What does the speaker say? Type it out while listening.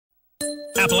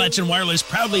Appalachian Wireless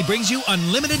proudly brings you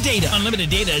unlimited data. Unlimited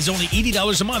data is only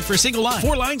 $80 a month for a single line.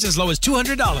 4 lines as low as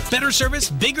 $200. Better service,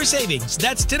 bigger savings.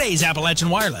 That's today's Appalachian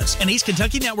Wireless, an East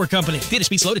Kentucky network company. Data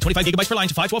speed slow to 25 gigabytes per line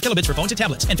to 512 kilobits for phones and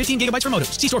tablets, and 15 gigabytes for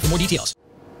modems. See store for more details.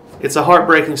 It's a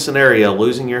heartbreaking scenario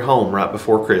losing your home right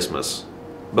before Christmas.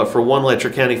 But for one Letcher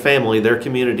County family, their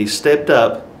community stepped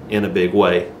up in a big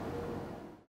way.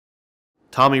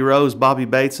 Tommy Rose, Bobby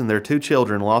Bates, and their 2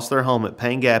 children lost their home at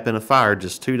Payne Gap in a fire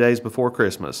just 2 days before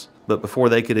Christmas. But before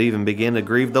they could even begin to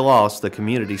grieve the loss, the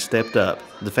community stepped up.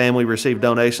 The family received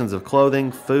donations of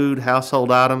clothing, food,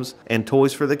 household items, and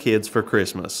toys for the kids for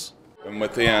Christmas. And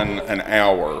within an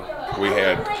hour, we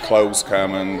had clothes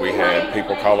coming, we had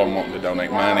people calling wanting to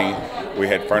donate money, we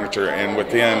had furniture, and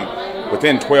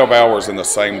within 12 hours in the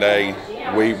same day,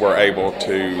 we were able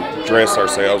to dress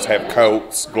ourselves, have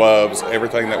coats, gloves,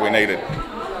 everything that we needed.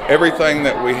 Everything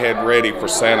that we had ready for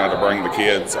Santa to bring the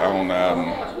kids on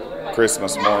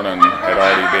Christmas morning had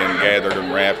already been gathered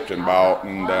and wrapped and bought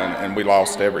and done, and we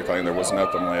lost everything. There was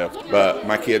nothing left. But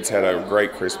my kids had a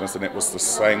great Christmas, and it was the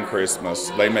same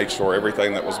Christmas. They made sure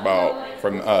everything that was bought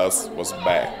from us was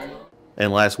back.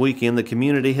 And last weekend, the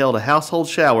community held a household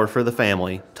shower for the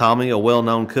family. Tommy, a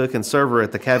well-known cook and server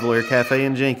at the Cavalier Cafe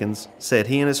in Jenkins, said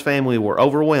he and his family were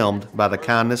overwhelmed by the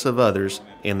kindness of others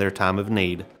in their time of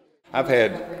need. I've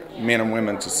had men and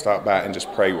women to stop by and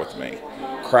just pray with me,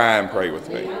 cry and pray with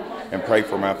me, and pray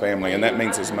for my family, and that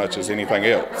means as much as anything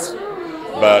else.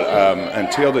 But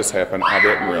until this happened, I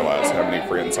didn't realize how many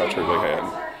friends I truly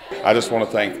had. I just want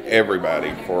to thank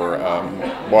everybody for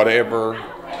whatever,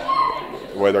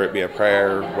 whether it be a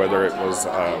prayer, whether it was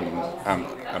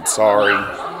I'm sorry,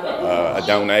 a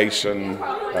donation,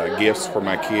 gifts for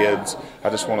my kids. I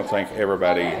just want to thank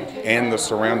everybody and the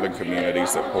surrounding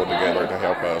communities that pulled together to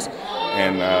help us.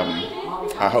 And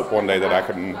I hope one day that I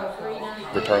can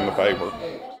return the favor.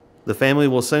 The family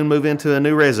will soon move into a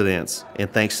new residence,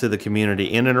 and thanks to the community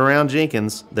in and around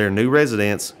Jenkins, their new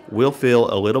residence will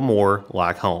feel a little more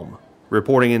like home.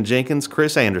 Reporting in Jenkins,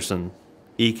 Chris Anderson,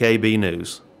 EKB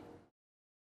News.